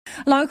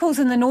Locals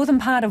in the northern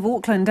part of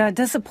Auckland are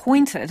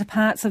disappointed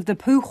parts of the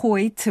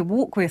Puhoi to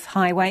Warkworth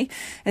highway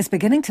is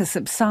beginning to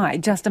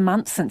subside just a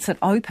month since it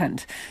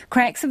opened.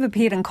 Cracks have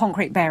appeared in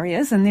concrete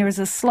barriers and there is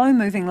a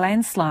slow-moving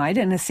landslide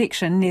in a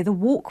section near the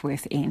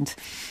Warkworth end.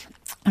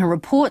 A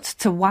report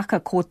to Waka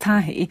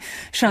Kotahi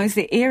shows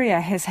the area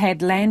has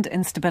had land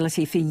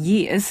instability for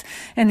years,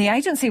 and the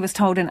agency was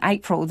told in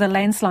April the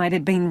landslide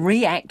had been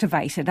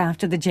reactivated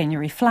after the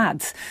January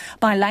floods.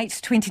 By late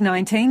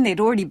 2019, there'd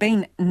already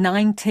been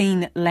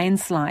 19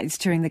 landslides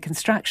during the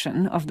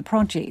construction of the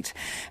project.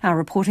 Our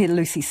reporter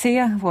Lucy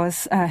Sear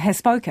has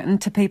spoken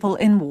to people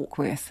in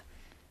Warkworth.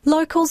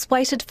 Locals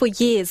waited for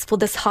years for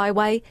this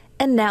highway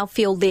and now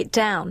feel let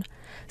down.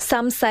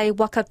 Some say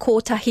Waka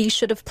Kotahi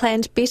should have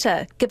planned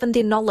better, given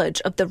their knowledge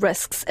of the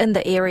risks in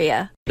the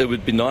area. It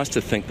would be nice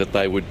to think that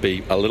they would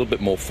be a little bit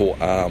more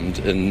forearmed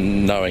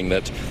in knowing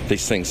that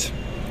these things,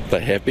 they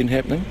have been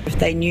happening. If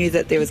they knew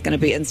that there was going to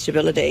be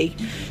instability,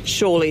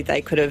 surely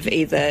they could have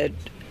either,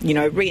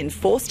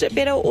 reinforced it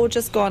better or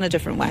just gone a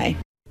different way.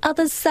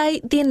 Others say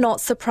they're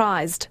not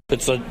surprised.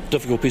 It's a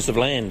difficult piece of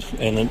land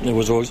and it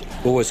was always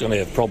going to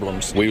have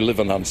problems. We live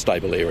in an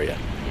unstable area.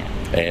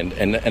 And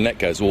that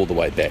goes all the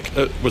way back.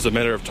 It was a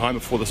matter of time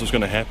before this was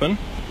going to happen,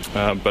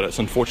 but it's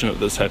unfortunate that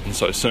this happened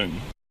so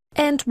soon.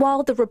 And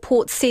while the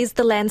report says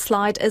the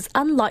landslide is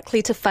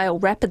unlikely to fail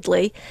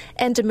rapidly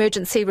and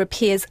emergency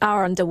repairs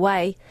are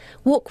underway,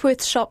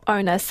 Warkworth shop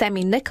owner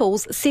Sammy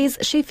Nichols says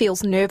she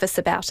feels nervous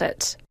about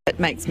it. It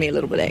makes me a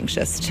little bit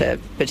anxious to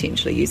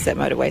potentially use that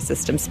motorway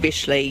system,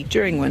 especially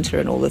during winter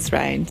and all this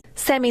rain.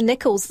 Sammy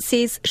Nichols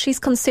says she's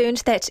concerned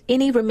that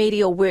any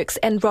remedial works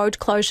and road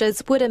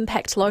closures would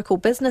impact local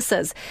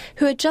businesses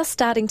who are just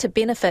starting to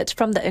benefit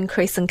from the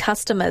increase in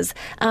customers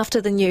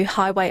after the new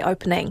highway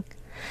opening.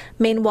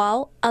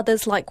 Meanwhile,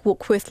 others like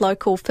Warkworth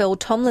local Phil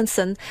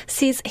Tomlinson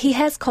says he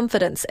has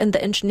confidence in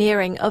the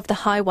engineering of the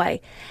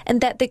highway and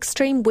that the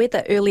extreme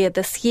weather earlier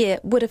this year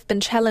would have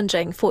been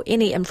challenging for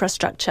any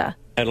infrastructure.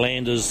 Our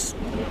land is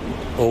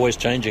always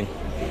changing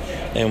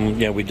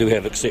and we do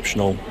have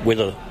exceptional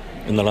weather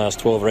in the last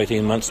 12 or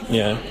 18 months,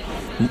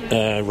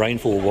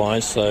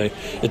 rainfall-wise, so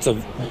it's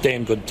a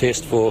damn good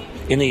test for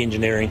any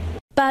engineering.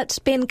 But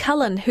Ben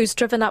Cullen, who's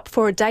driven up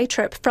for a day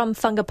trip from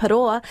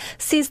Whangaparoa,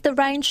 says the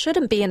rain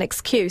shouldn't be an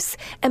excuse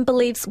and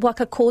believes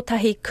Waka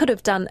Kotahi could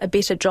have done a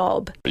better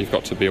job. You've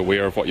got to be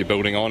aware of what you're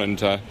building on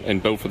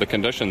and build for the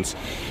conditions.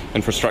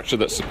 Infrastructure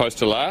that's supposed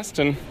to last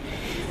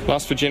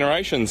for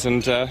generations,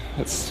 and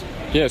it's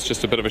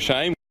just a bit of a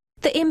shame.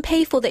 The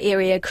MP for the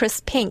area,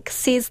 Chris Pink,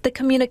 says the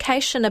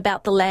communication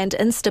about the land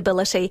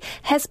instability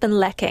has been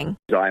lacking.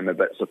 I'm a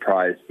bit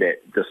surprised that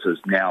this has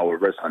now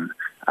arisen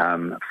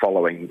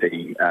following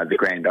the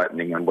grand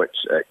opening, in which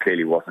it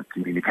clearly wasn't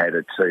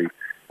communicated to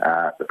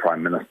the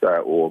Prime Minister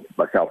or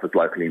myself as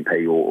local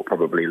MP or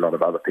probably a lot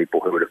of other people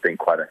who would have been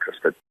quite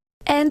interested.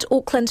 And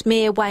Auckland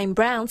Mayor Wayne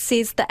Brown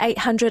says the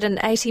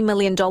 $880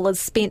 million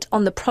spent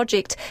on the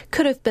project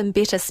could have been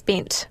better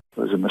spent.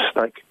 It was a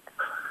mistake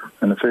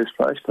in the first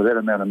place. For that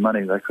amount of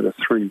money, they could have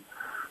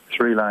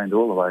three-laned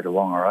all the way to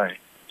Whangarei.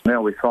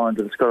 Now we find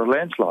that it's got a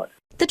landslide.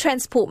 The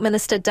Transport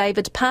Minister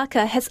David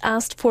Parker has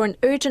asked for an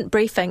urgent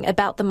briefing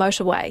about the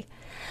motorway.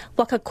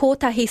 Waka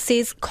Kotahi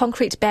says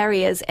concrete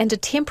barriers and a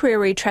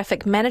temporary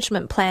traffic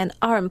management plan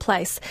are in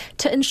place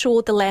to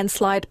ensure the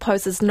landslide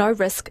poses no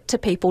risk to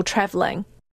people travelling.